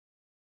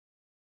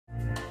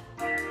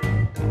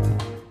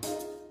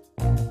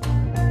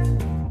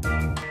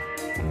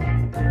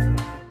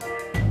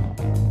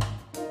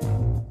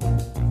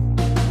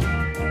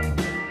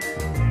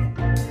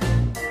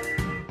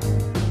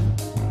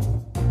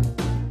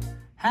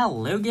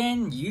Hello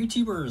again,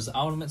 YouTubers!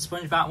 Ultimate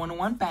SpongeBob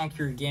 101 back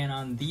here again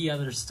on the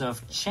Other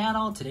Stuff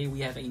channel. Today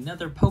we have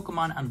another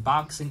Pokemon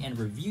unboxing and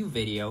review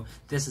video.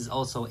 This is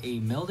also a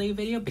mail day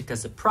video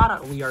because the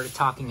product we are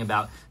talking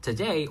about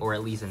today, or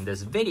at least in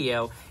this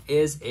video,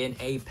 is in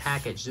a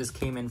package. This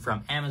came in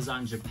from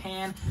Amazon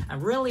Japan.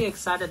 I'm really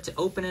excited to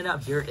open it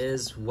up. Here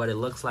is what it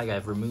looks like.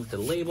 I've removed the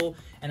label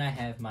and I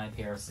have my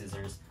pair of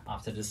scissors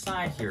off to the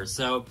side here.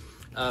 So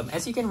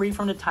as you can read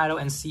from the title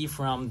and see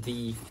from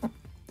the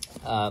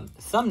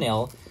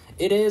thumbnail,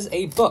 it is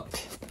a book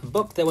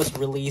that was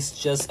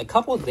released just a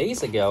couple of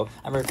days ago.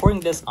 I'm recording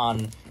this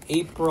on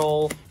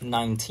April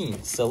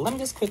 19th, so let me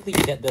just quickly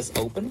get this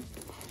open.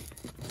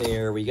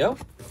 There we go.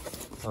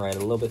 All right, a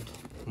little bit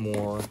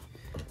more.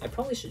 I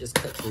probably should just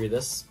cut through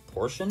this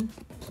portion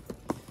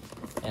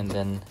and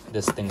then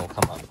this thing will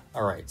come up.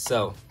 All right,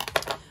 so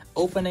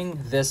opening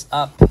this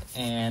up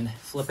and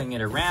flipping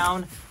it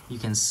around, you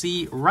can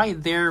see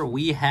right there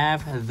we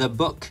have the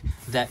book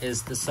that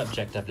is the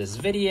subject of this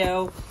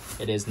video.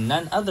 It is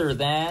none other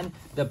than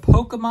the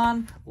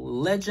Pokemon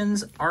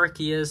Legends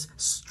Arceus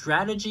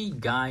Strategy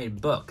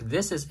Guidebook.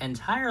 This is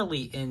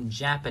entirely in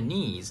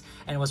Japanese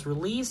and was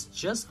released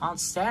just on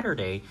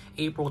Saturday,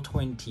 April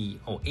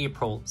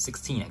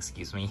 16,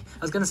 excuse me. I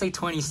was gonna say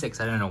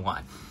 26, I don't know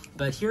why.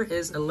 But here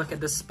is a look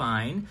at the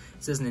spine.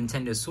 It says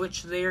Nintendo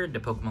Switch there, the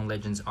Pokemon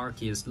Legends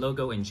Arceus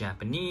logo in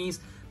Japanese,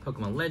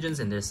 Pokemon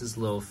Legends, and this is a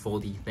little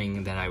foldy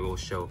thing that I will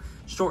show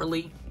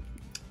shortly.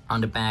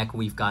 On the back,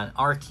 we've got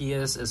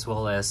Arceus as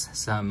well as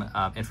some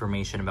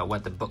information about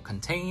what the book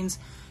contains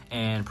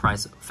and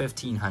price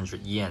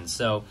 1,500 yen.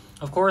 So,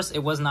 of course, it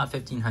was not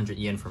 1,500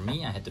 yen for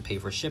me. I had to pay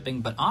for shipping,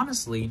 but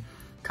honestly,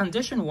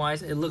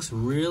 condition-wise, it looks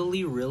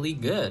really, really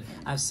good.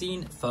 I've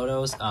seen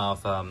photos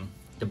of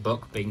the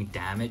book being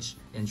damaged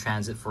in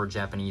transit for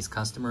Japanese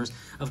customers.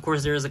 Of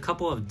course, there is a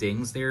couple of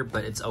dings there,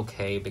 but it's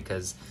okay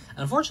because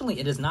unfortunately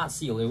it is not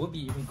sealed. It would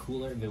be even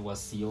cooler if it was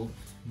sealed,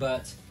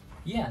 but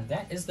yeah,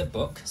 that is the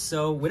book.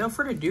 So without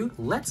further ado,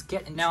 let's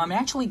get... Now, I'm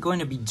actually going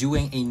to be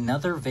doing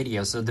another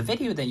video. So the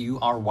video that you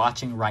are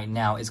watching right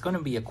now is going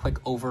to be a quick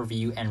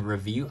overview and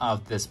review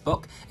of this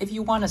book. If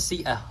you want to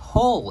see a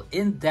whole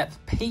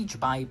in-depth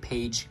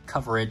page-by-page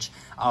coverage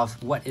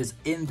of what is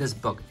in this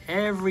book,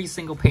 every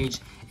single page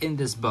in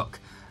this book,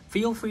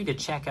 feel free to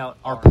check out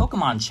our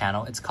Pokemon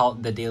channel. It's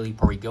called The Daily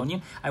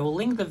Porygonian. I will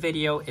link the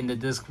video in the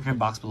description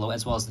box below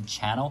as well as the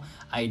channel.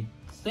 I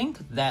think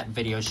that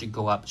video should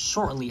go up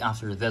shortly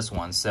after this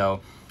one. So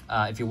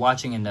if you're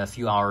watching in a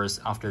few hours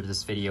after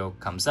this video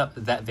comes up,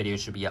 that video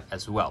should be up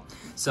as well.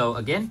 So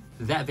again,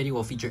 that video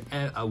will feature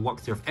a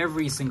walkthrough of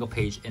every single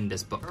page in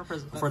this book.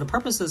 For the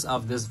purposes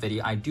of this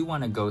video, I do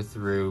want to go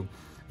through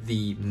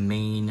the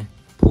main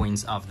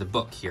points of the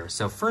book here.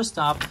 So first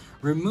off,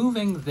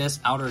 removing this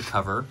outer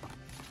cover,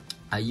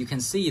 you can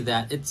see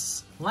that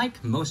it's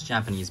like most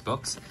Japanese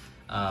books.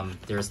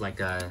 There's like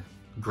a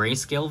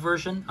grayscale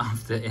version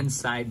of the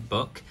inside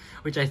book,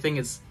 which I think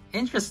is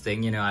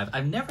interesting. You know,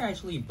 I've never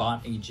actually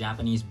bought a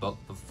Japanese book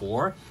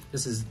before.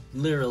 This is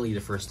literally the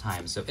first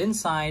time. So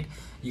inside,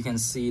 you can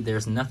see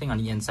there's nothing on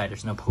the inside.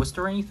 There's no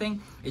poster or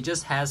anything. It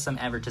just has some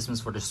advertisements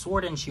for the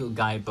Sword and Shield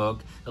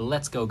Guidebook, the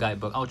Let's Go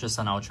Guidebook, Ultra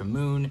Sun, Ultra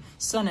Moon,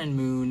 Sun and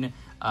Moon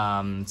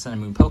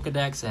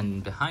Pokedex,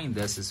 and behind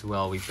this as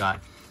well, we've got,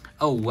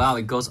 oh wow,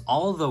 it goes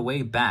all the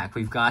way back.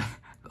 We've got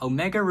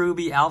Omega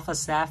Ruby, Alpha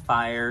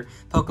Sapphire,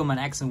 Pokemon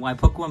X and Y,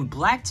 Pokemon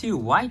Black 2,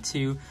 White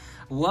 2.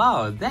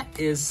 Wow, that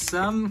is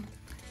some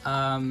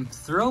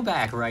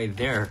throwback right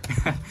there.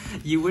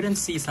 You wouldn't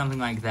see something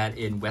like that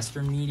in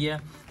Western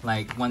media.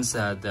 Like once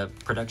the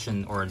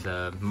production or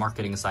the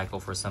marketing cycle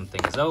for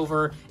something is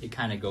over, it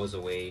kind of goes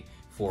away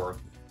for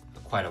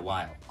quite a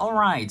while. All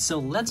right, so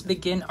let's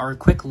begin our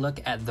quick look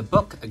at the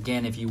book.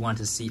 Again, if you want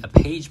to see a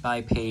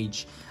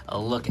page-by-page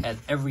look at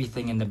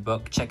everything in the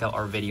book, check out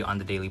our video on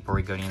the Daily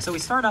Porygonian. So we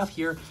start off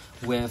here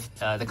with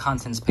the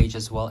contents page,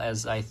 as well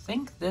as I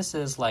think this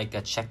is like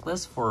a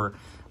checklist for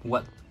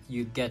what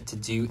you get to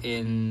do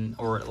in,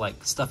 or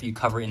like stuff you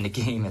cover in the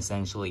game,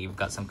 essentially. You've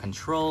got some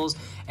controls,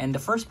 and the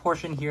first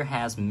portion here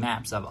has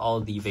maps of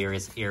all the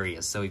various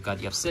areas. So we've got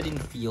the Obsidian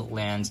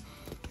Fieldlands,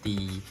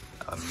 the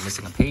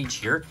missing a page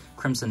here,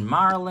 Crimson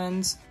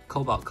Marlands,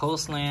 Cobalt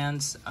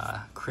Coastlands,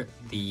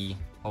 the,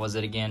 what was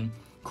it again?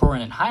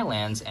 Coronet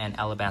Highlands, and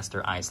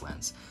Alabaster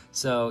Icelands.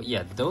 So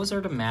yeah, those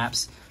are the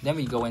maps. Then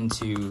we go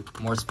into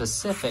more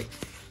specific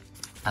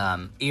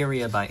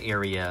area by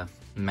area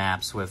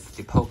maps with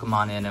the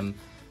Pokemon in them.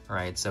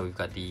 Right, so we've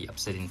got the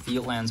Obsidian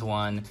Fieldlands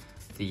one,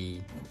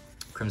 the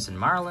Crimson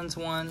Marlands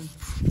one,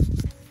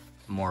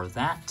 more of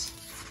that,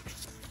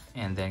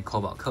 and then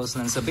Cobalt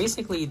Coastlands. So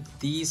basically,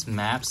 these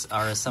maps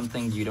are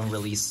something you don't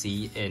really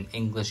see in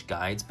English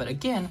guides. But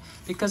again,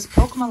 because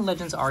Pokemon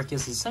Legends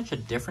Arceus is such a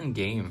different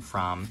game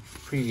from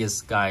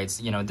previous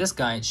guides, you know, this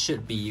guide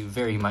should be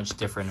very much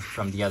different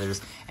from the others.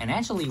 And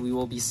actually, we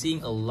will be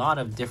seeing a lot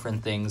of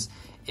different things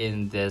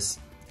in this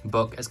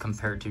book as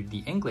compared to the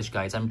English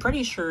guides. I'm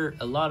pretty sure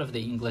a lot of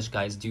the English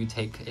guides do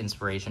take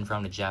inspiration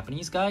from the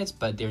Japanese guides,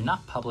 but they're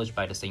not published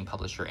by the same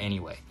publisher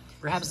anyway.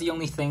 Perhaps the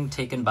only thing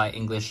taken by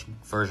English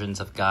versions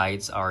of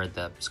guides are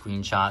the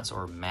screenshots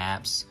or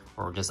maps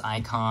or just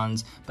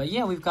icons. But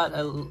yeah, we've got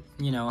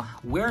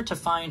where to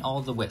find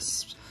all the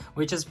wisps,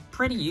 which is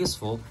pretty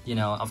useful.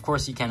 Of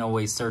course you can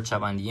always search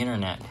up on the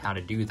internet how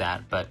to do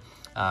that, but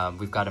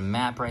we've got a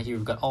map right here.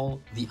 We've got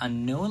all the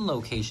unknown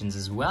locations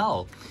as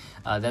well.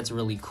 That's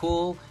really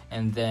cool.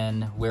 And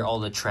then where all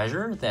the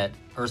treasure that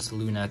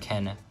Ursaluna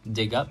can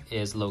dig up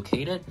is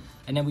located.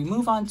 And then we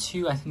move on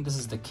to, I think this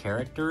is the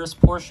characters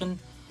portion.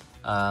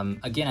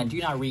 Again, I do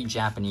not read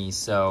Japanese,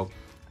 so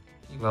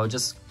we'll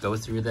just go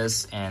through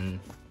this and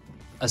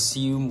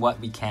assume what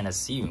we can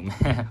assume.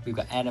 We've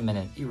got Adam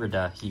and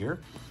Irida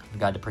here. We've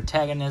got the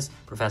protagonist,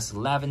 Professor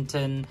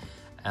Laventon,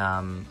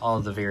 all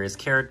of the various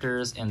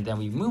characters, and then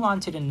we move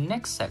on to the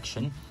next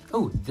section.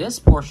 Oh, this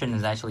portion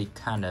is actually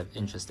kind of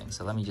interesting,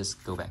 so let me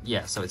just go back.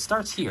 Yeah, so it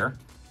starts here,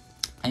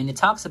 and it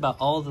talks about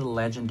all the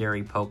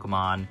legendary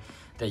Pokemon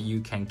that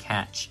you can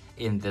catch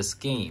in this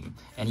game.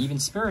 And even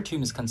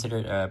Spiritomb is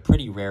considered a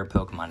pretty rare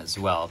Pokemon as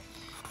well.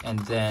 And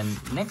then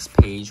next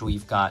page,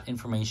 we've got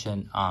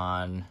information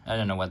on, I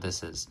don't know what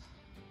this is.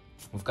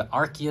 We've got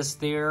Arceus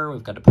there,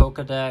 we've got the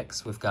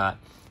Pokedex, we've got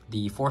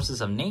the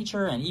Forces of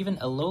Nature, and even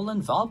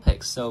Alolan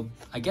Vulpix. So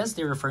I guess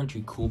they're referring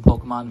to cool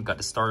Pokemon. We've got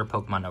the starter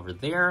Pokemon over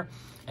there.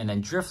 And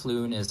then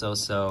Drifloon is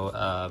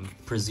also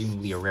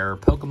presumably a rarer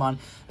Pokemon.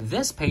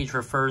 This page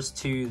refers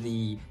to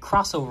the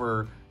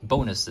crossover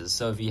bonuses.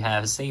 So if you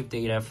have save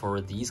data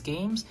for these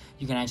games,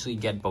 you can actually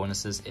get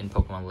bonuses in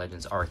Pokemon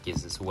Legends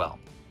Arceus as well,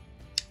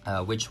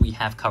 which we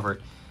have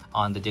covered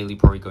on the Daily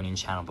Porygonian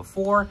channel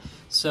before.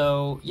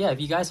 So yeah,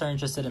 if you guys are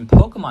interested in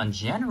Pokemon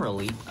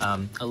generally,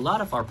 a lot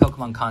of our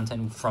Pokemon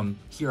content from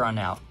here on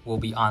out will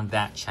be on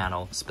that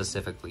channel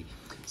specifically.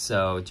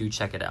 So do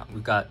check it out.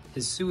 We've got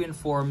Hisuian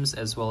forms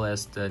as well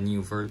as the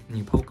new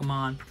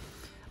Pokemon,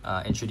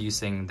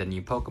 introducing the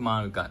new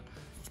Pokemon. We've got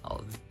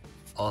all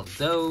of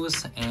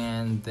those,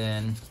 and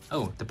then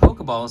the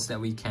Pokeballs that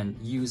we can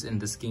use in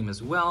this game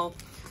as well.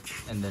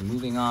 And then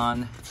moving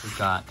on, we've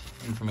got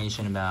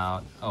information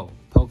about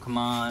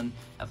Pokemon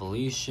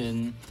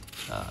evolution,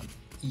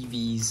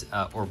 EVs,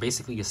 or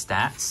basically the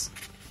stats,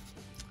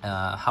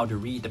 how to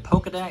read the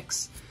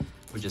Pokedex,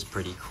 which is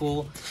pretty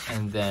cool.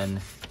 And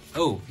then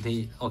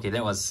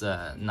that was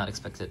not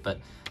expected, but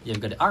you've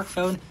got the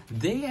Arcphone.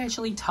 They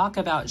actually talk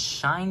about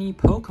shiny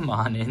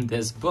Pokemon in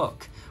this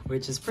book,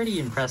 which is pretty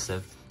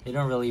impressive. They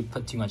don't really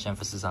put too much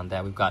emphasis on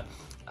that. We've got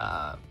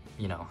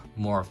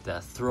more of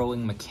the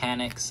throwing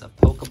mechanics of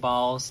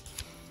Pokeballs,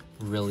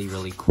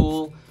 really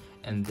cool.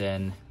 And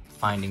then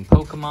finding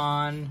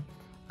Pokemon,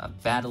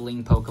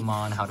 battling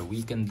Pokemon, how to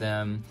weaken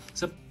them.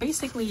 So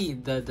basically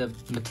the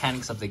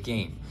mechanics of the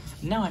game.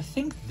 Now I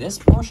think this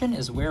portion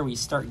is where we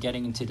start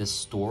getting into the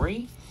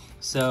story.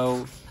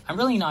 So I'm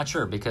really not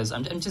sure, because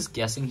I'm just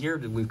guessing here.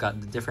 We've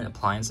got the different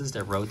appliances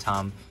that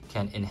Rotom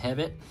can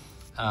inhibit.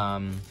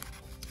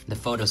 The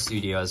photo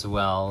studio as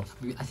well.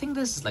 I think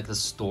this is like the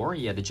store,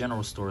 yeah, the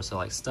general store, so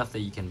like stuff that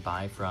you can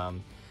buy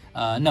from,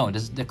 no,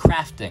 this the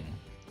crafting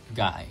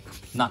guy,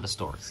 not the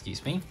store,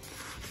 excuse me.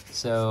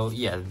 So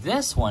yeah,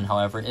 this one,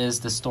 however,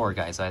 is the store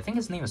guy, so I think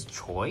his name is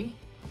Choi.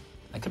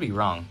 I could be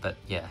wrong, but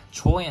yeah,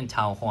 Choi and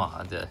Tao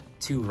Hua, the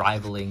two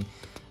rivaling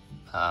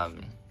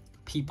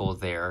people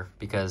there,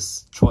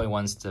 because Choi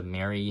wants to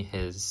marry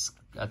his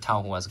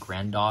Tao Hua's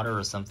granddaughter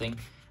or something.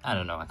 I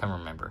don't know, I can't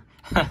remember.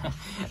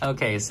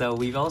 Okay, so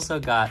we've also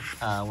got,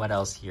 what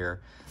else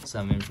here?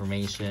 Some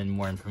information,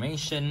 more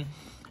information,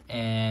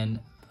 and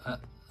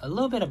a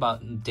little bit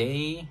about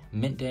day,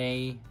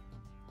 midday,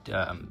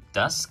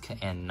 dusk,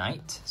 and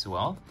night as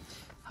well.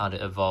 How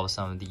to evolve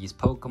some of these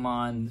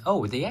Pokemon.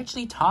 Oh, they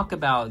actually talk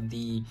about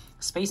the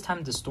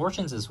space-time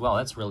distortions as well.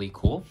 That's really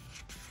cool.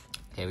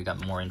 Okay, we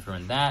got more info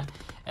on that.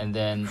 And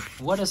then,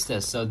 what is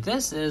this? So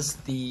this is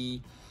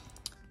the...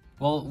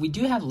 Well, we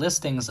do have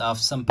listings of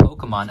some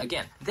Pokemon.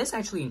 Again, this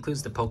actually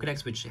includes the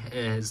Pokedex, which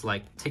is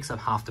takes up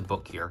half the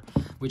book here,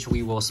 which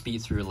we will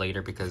speed through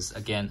later because,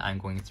 again, I'm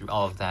going through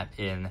all of that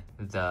in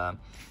the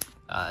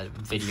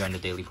video in the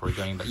Daily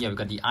Porygonian. But yeah, we've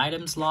got the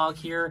items log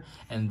here,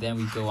 and then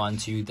we go on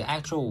to the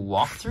actual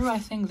walkthrough. I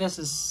think this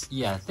is,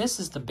 yeah, this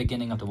is the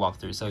beginning of the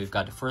walkthrough. So we've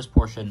got the first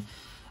portion,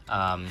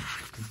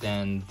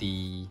 then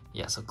the,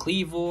 so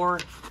Cleavor,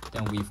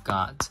 then we've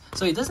got,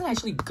 so it doesn't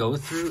actually go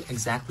through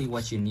exactly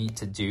what you need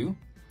to do,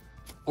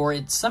 or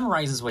it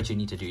summarizes what you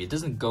need to do. It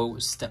doesn't go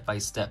step by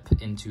step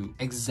into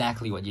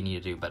exactly what you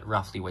need to do, but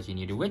roughly what you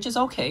need to do, which is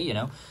okay, you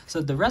know.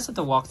 So the rest of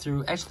the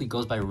walkthrough actually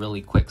goes by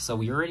really quick. So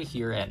we're already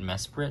here at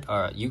Mesprit,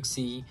 or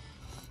Yuxi,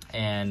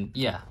 and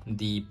yeah,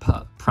 the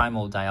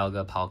Primal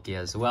Dialga Palkia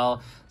as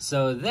well.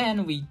 So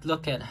then we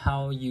look at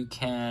how you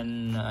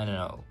can, I don't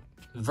know,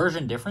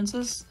 version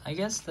differences, I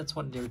guess that's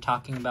what they're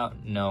talking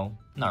about. No,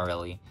 not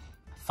really.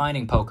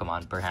 Finding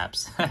Pokemon,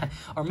 perhaps.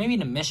 Or maybe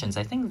the missions.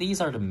 I think these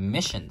are the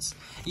missions.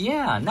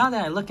 Yeah, now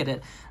that I look at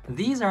it,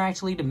 these are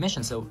actually the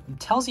missions. So it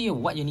tells you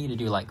what you need to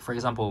do. Like, for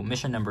example,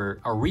 mission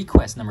number, or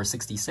request number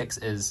 66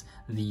 is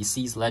the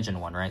Seas Legend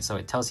one, right? So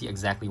it tells you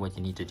exactly what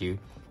you need to do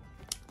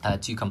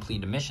to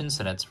complete the mission,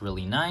 so that's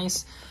really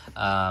nice.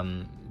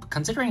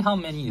 considering how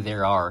many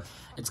there are,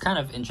 it's kind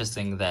of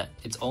interesting that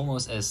it's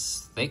almost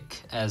as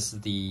thick as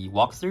the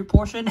walkthrough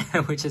portion,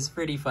 which is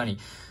pretty funny.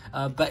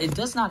 But it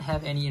does not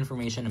have any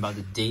information about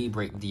the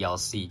Daybreak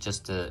DLC,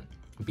 just to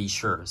be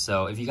sure.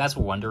 So if you guys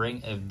were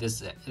wondering if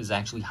this is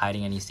actually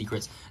hiding any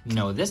secrets,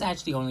 no, this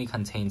actually only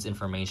contains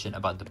information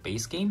about the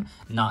base game,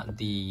 not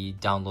the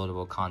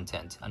downloadable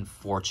content,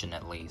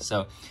 unfortunately.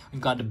 So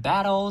we've got the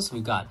battles,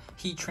 we've got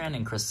Heatran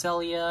and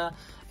Cresselia,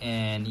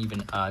 and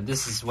even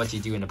this is what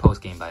you do in the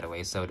post game, by the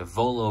way. So the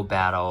Volo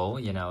battle,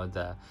 you know,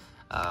 the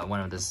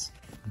one of the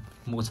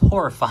most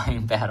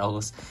horrifying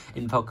battles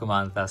in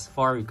Pokemon thus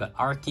far. We've got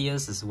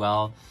Arceus as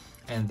well,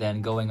 and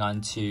then going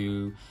on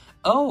to,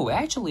 oh,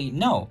 actually,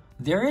 no,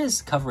 there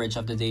is coverage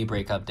of the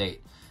Daybreak update.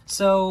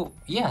 So,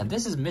 yeah,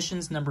 this is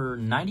missions number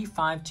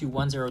 95 to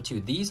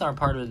 102. These are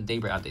part of the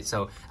Daybreak update.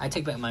 So, I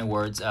take back my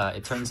words.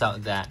 It turns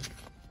out that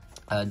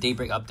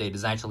Daybreak update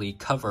is actually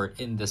covered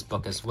in this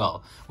book as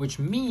well, which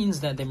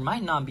means that there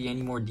might not be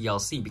any more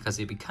DLC, because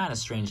it'd be kind of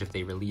strange if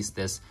they release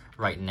this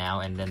right now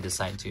and then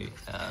decide to,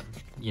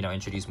 you know,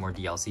 introduce more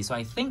DLC. So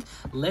I think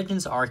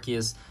Legends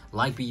Arceus,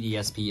 like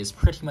BDSP, is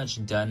pretty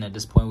much done at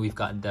this point. We've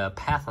got the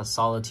Path of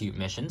Solitude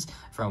missions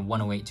from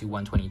 108 to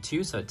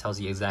 122, so it tells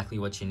you exactly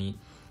what you need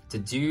to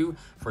do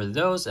for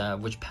those,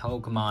 which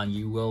Pokemon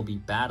you will be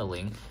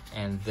battling,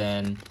 and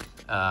then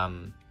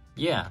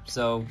yeah,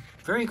 so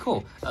very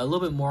cool. A little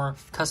bit more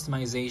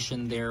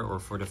customization there, or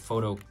for the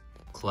photo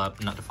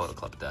club, not the photo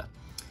club, the,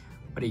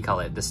 what do you call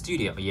it? The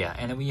studio, yeah.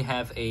 And then we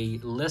have a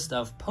list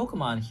of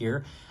Pokemon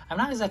here. I'm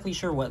not exactly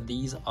sure what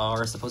these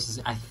are supposed to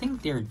say. I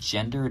think they're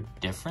gender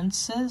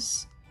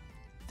differences.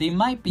 They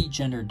might be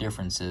gender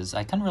differences.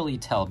 I can't really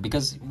tell,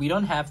 because we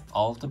don't have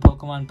all of the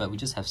Pokemon, but we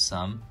just have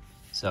some.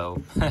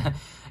 So,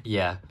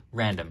 yeah,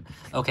 random.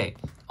 Okay,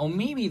 oh,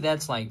 maybe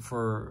that's like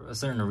for a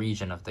certain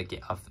region of the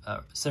game, of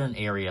a certain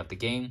area of the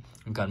game.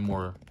 We've got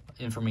more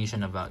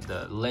information about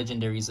the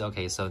legendaries.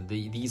 Okay, so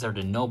these are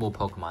the noble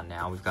Pokemon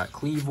now. We've got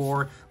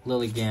Cleavor,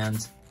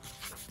 Lilligant,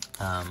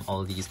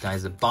 all of these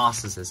guys, the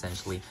bosses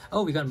essentially.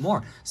 Oh, we got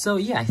more. So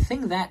yeah, I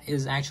think that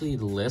is actually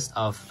the list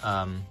of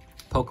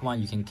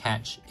Pokemon you can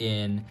catch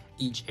in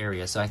each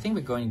area. So I think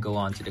we're going to go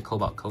on to the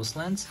Cobalt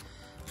Coastlands.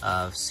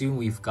 Soon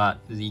we've got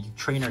the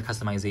trainer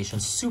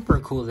customization. Super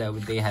cool that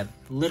they have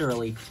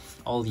literally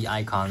all the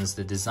icons,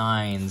 the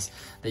designs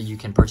that you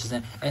can purchase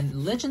in.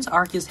 And Legends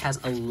Arceus has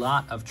a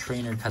lot of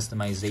trainer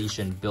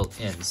customization built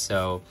in.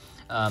 So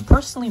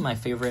personally, my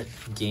favorite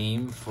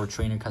game for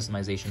trainer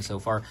customization so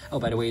far. Oh,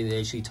 by the way, they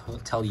actually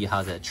tell you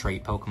how to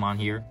trade Pokemon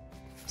here.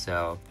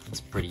 So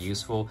it's pretty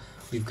useful.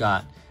 We've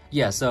got,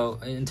 yeah, so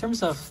in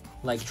terms of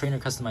like trainer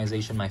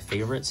customization, my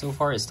favorite so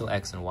far is still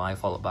X and Y,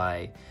 followed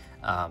by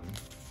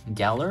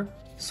Galar,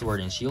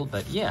 Sword and Shield.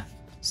 But yeah,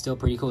 still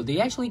pretty cool.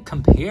 They actually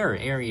compare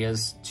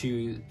areas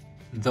to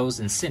those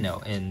in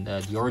Sinnoh in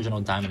the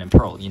original Diamond and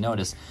Pearl. You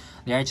notice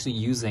they're actually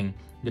using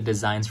the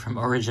designs from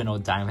original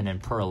Diamond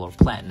and Pearl or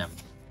Platinum,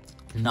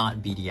 not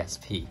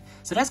BDSP.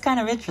 So that's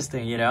kind of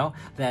interesting, you know,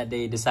 that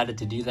they decided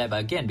to do that. But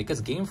again, because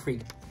Game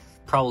Freak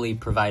probably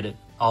provided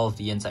all of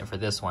the insight for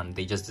this one,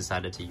 they just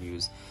decided to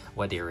use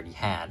what they already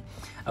had.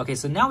 Okay,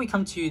 so now we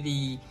come to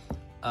the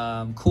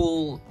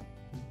cool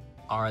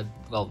art,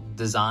 well,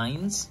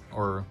 designs,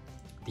 or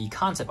the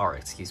concept art,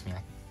 excuse me.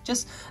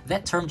 Just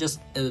that term just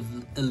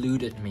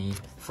eluded me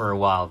for a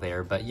while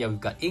there. But yeah, we've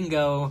got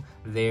Ingo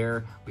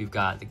there, we've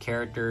got the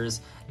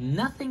characters,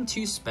 nothing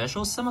too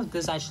special. Some of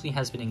this actually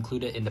has been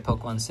included in the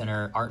Pokemon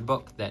Center art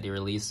book that they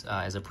released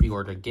as a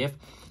pre-order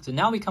gift. So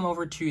now we come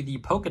over to the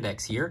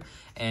Pokedex here,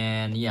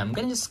 and yeah, I'm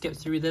gonna just skip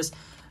through this.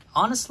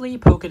 Honestly,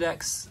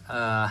 Pokedex,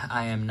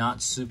 I am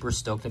not super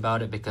stoked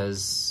about it,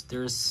 because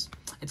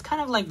it's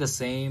kind of like the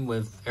same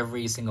with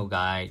every single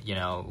guide, you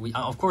know.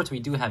 Of course, we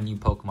do have new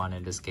Pokemon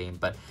in this game,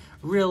 but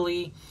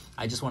really,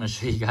 I just want to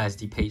show you guys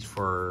the page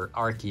for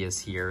Arceus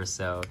here.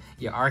 So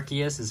yeah,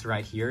 Arceus is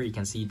right here. You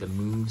can see the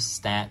moves,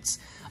 stats,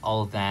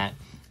 all of that.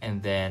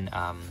 And then,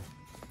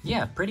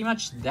 yeah, pretty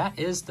much that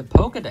is the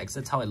Pokedex.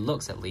 That's how it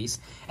looks, at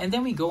least. And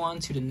then we go on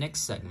to the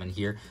next segment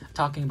here,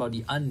 talking about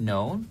the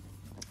unknown,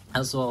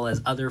 as well as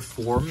other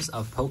forms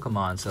of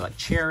Pokemon. So like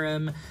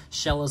Cherim,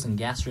 Shellos and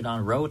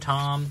Gastrodon,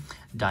 Rotom,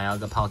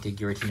 Dialga, Palkia,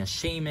 Giratina,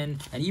 Shaman,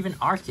 and even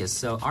Arceus.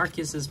 So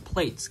Arceus's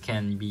plates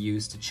can be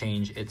used to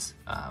change its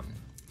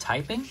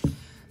typing.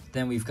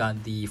 Then we've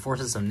got the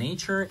Forces of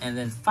Nature, and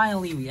then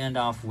finally we end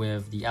off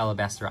with the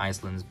Alabaster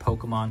Islands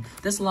Pokemon.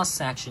 This last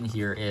section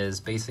here is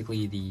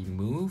basically the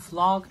move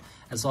log,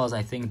 as well as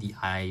I think the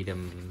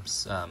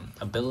items,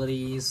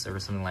 abilities, or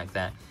something like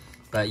that.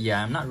 But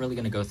yeah, I'm not really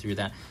going to go through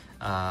that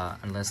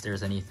unless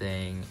there's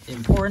anything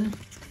important.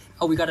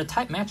 Oh, we got a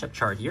type matchup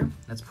chart here.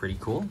 That's pretty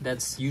cool.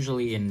 That's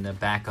usually in the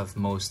back of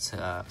most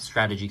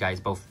strategy guides,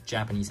 both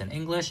Japanese and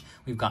English.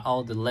 We've got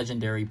all the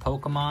legendary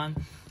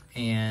Pokemon.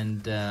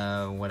 And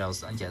what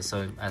else? Yeah,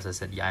 so as I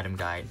said, the item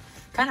guide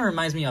kind of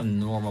reminds me of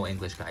normal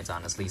English guides,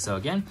 honestly. So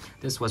again,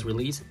 this was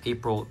released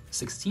April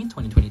 16,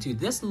 2022.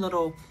 This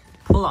little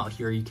pull-out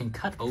here, you can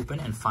cut open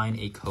and find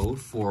a code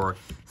for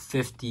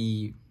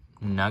 50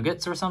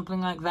 nuggets or something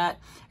like that,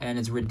 and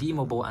it's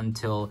redeemable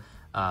until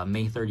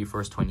May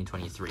 31st,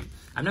 2023.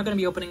 I'm not going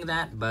to be opening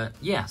that, but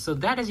yeah, so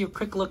that is your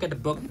quick look at the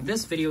book.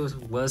 This video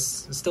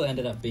still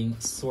ended up being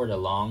sort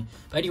of long.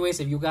 But anyways,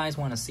 if you guys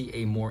want to see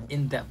a more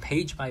in-depth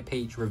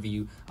page-by-page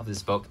review of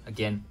this book,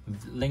 again,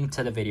 link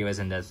to the video is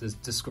in the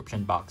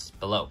description box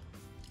below.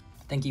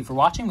 Thank you for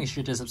watching. Make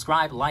sure to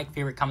subscribe, like,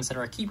 favorite, comment,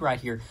 etc. Keep right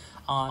here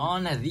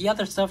on the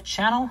Other Stuff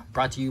channel,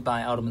 brought to you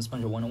by Ultimate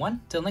Sponge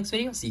 101. Till next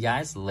video, see you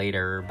guys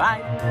later.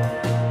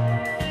 Bye!